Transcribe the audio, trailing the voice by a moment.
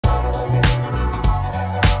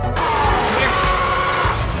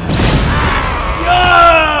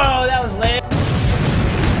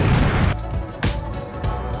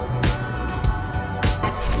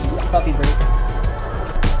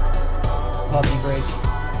puppy break.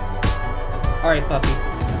 Alright, puppy.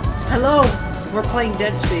 Hello! We're playing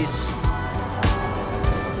Dead Space.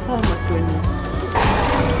 Oh my goodness.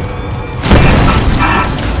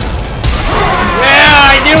 Yeah,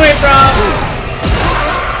 I knew it, bro!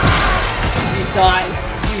 You thought.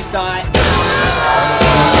 You thought.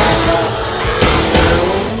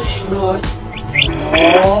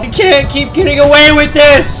 Oh, you can't keep getting away with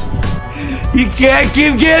this! You can't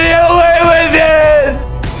keep getting away with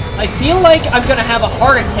it! I feel like I'm gonna have a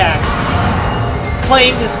heart attack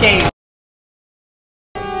playing this game.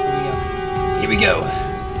 Here we go.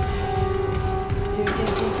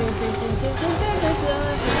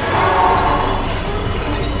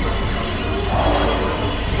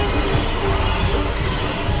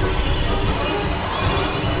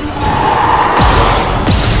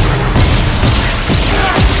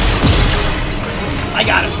 I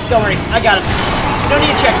got him. Don't worry. I got him. You don't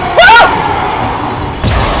need to check. Woo!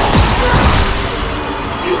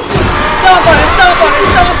 Stomp on it! Stomp on it!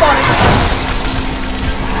 Stomp on it!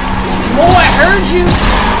 Oh, I heard you!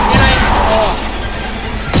 And I... Oh.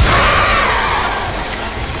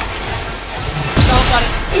 Stomp on it!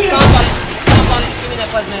 Stomp on it! Stomp on it! Give me that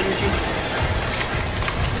plasma energy.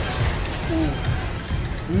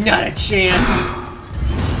 Not a chance!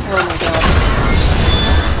 Oh my god.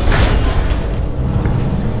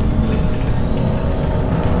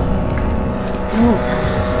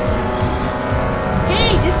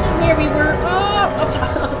 Hey, this is where we were. Oh,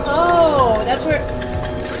 oh, that's where.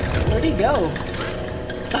 Where'd he go?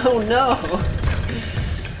 Oh no.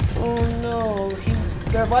 Oh no.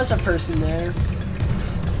 There was a person there.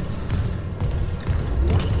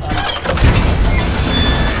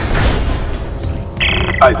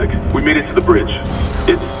 Isaac, we made it to the bridge.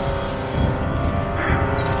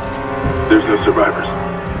 There's no survivors.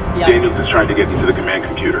 Yeah. Daniels is trying to get into the command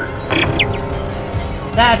computer.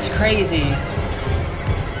 That's crazy.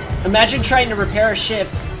 Imagine trying to repair a ship.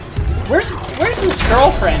 Where's his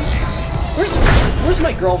girlfriend? Where's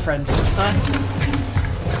my girlfriend? Huh?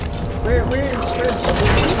 Where's my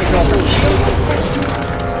girlfriend?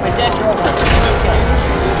 My dead girlfriend.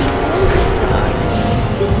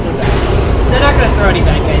 They're not gonna throw any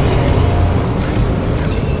bad guys here.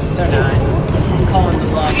 They're not. I'm calling the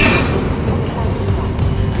bluff.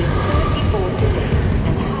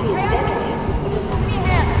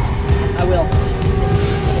 I will.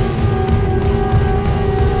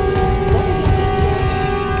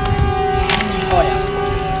 Oh yeah.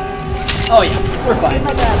 Oh yeah, we're fine.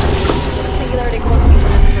 My bad. Singularity core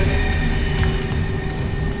fusion expert.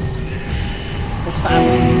 It's fine.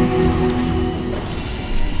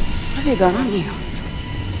 What have you got on you?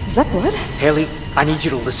 Is that blood? Haley, I need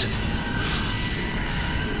you to listen.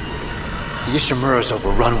 The Ishimura's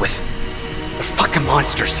overrun with... They're fucking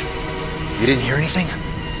monsters. You didn't hear anything?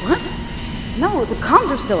 What? No, the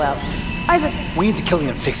comms are still out. Isaac... We need the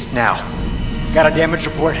Killian fixed now. Got a damage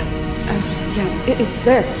report? Yeah, it's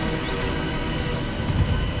there.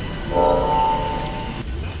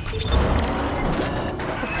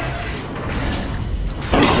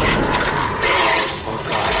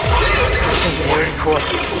 Singularity core.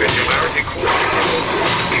 Singularity core.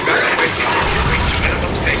 Evacuation reach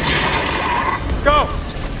minimum stage. Go!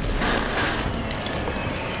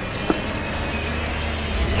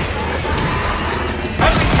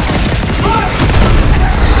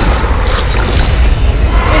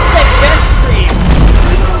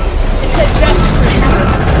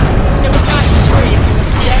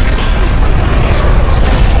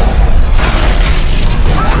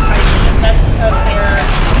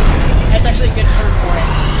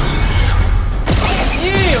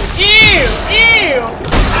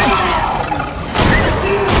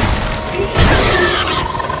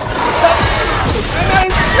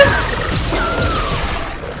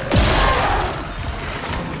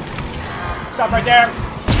 Stop right there.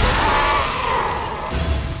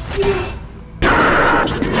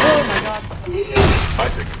 Oh my god.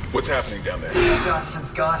 Isaac, what's happening down there?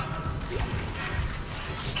 Johnson's gone.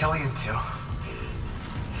 Killian too.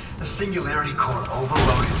 The Singularity core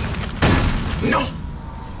overloaded. No!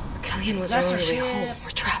 Killian was That's on her her way ship. home.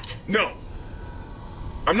 We're trapped. No!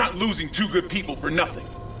 I'm not losing two good people for nothing.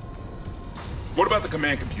 What about the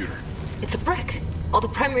command computer? It's a brick. All the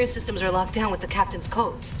primary systems are locked down with the captain's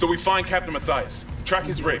codes. So we find Captain Matthias, track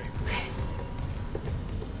his rig. Okay.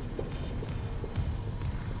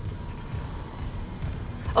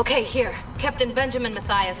 Okay, here. Captain Benjamin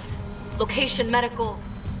Matthias. Location medical.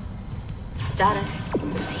 Status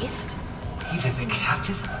deceased? Even the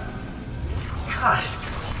captain? God.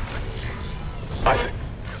 Isaac,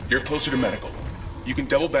 you're closer to medical. You can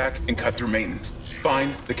double back and cut through maintenance.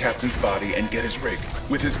 Find the captain's body and get his rig.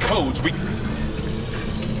 With his codes, we...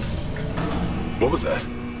 What was that?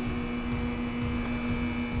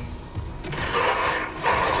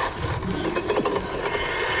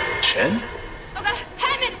 Chen? Okay,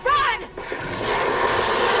 Hammond, run!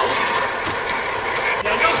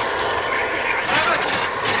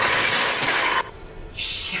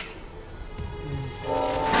 Shit.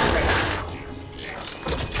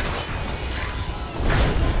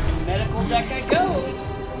 To medical deck I go.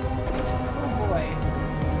 Oh boy.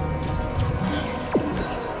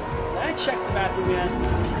 Did I check the bathroom yet?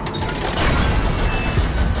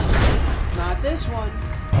 Not this one.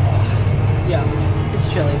 Yeah, it's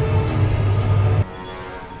chilly.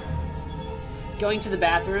 Going to the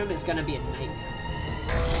bathroom is gonna be a nightmare.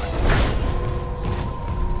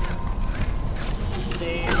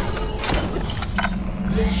 Save.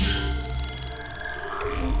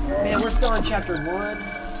 Man, we're still on chapter 1.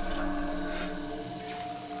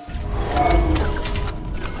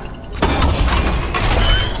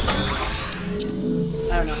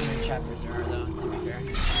 I don't know how many chapters there are, though, to be fair.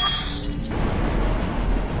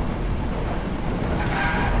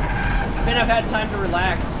 Man, I've had time to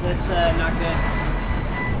relax. That's not good.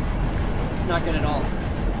 It's not good at all.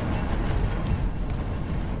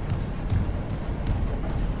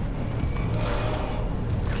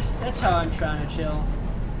 That's how I'm trying to chill.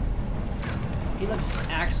 He looks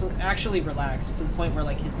actually relaxed to the point where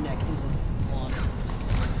like his neck isn't long.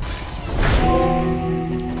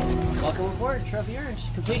 Welcome aboard, trophy earned.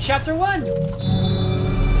 Complete chapter 1.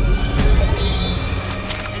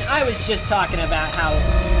 And I was just talking about how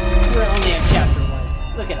we're only at chapter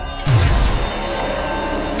 1. Look at us.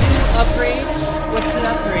 Upgrade? What's the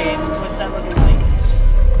upgrade? What's that looking like?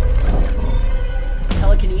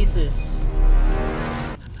 Telekinesis.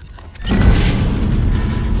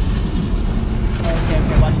 Okay,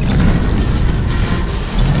 watch this.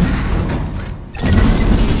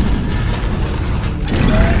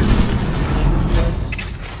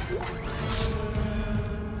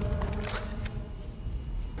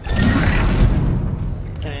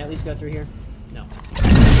 Can I at least go through here? No.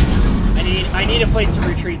 I need a place to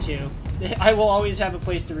retreat to. I will always have a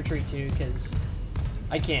place to retreat to because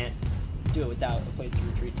I can't do it without a place to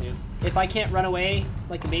retreat to. If I can't run away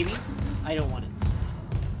like a baby, I don't want it.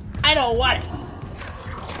 I don't want it!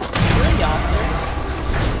 Where are you, officer?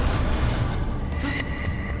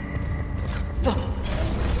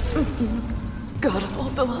 Gotta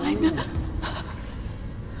hold the line.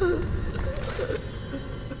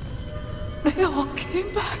 They all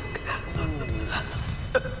came back.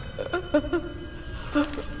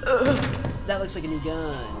 That looks like a new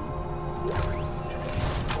gun.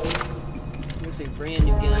 Looks like a brand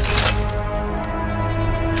new gun. Yeah,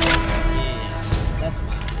 that's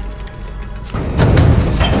mine.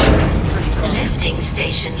 Lifting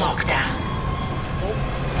station lockdown. Oh.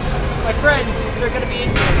 My friends, they're gonna be in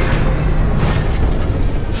here.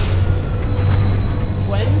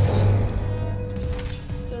 Friends?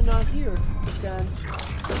 They're not here. This guy.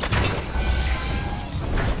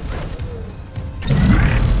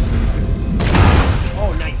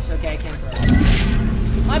 Oh, nice. Okay, I can't throw it.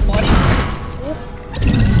 Hi, buddy. Oh.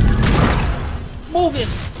 Move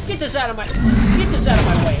this. Get this out of my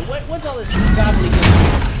way. What's all this gobbledygook?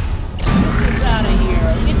 Get this out of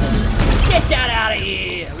here. Get that out of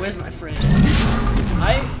here. Where's my friend?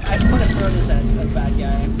 I want to throw this at a bad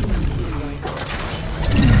guy. He's going to.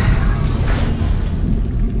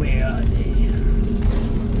 Where are they?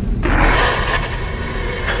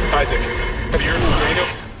 Isaac, have you heard from Daniel?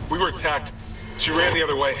 We were attacked. She ran the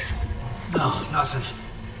other way. No, nothing.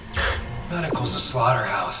 Medical's a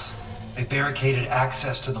slaughterhouse. They barricaded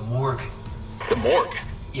access to the morgue. The morgue?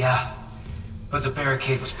 Yeah, but the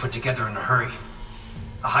barricade was put together in a hurry.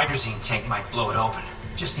 A hydrazine tank might blow it open.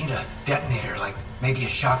 Just need a detonator, like maybe a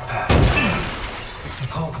shock pad.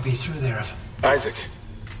 Nicole could be through there if... Isaac,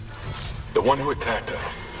 the one who attacked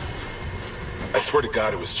us. I swear to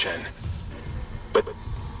God it was Chen. But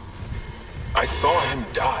I saw him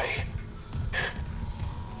die.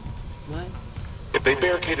 What? If they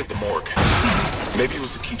barricaded the morgue, maybe it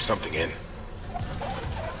was to keep something in.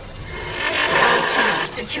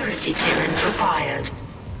 Security clearance required.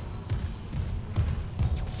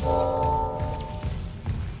 Ooh.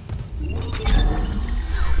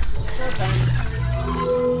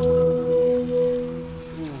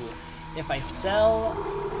 If I sell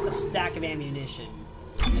a stack of ammunition,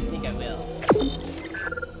 I think I will.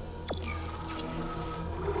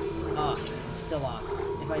 Oh, I'm still off.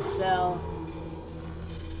 If I sell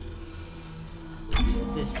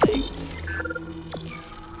this thing,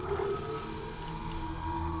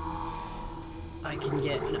 I can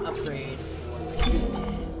get an upgrade for my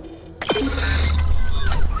Q10.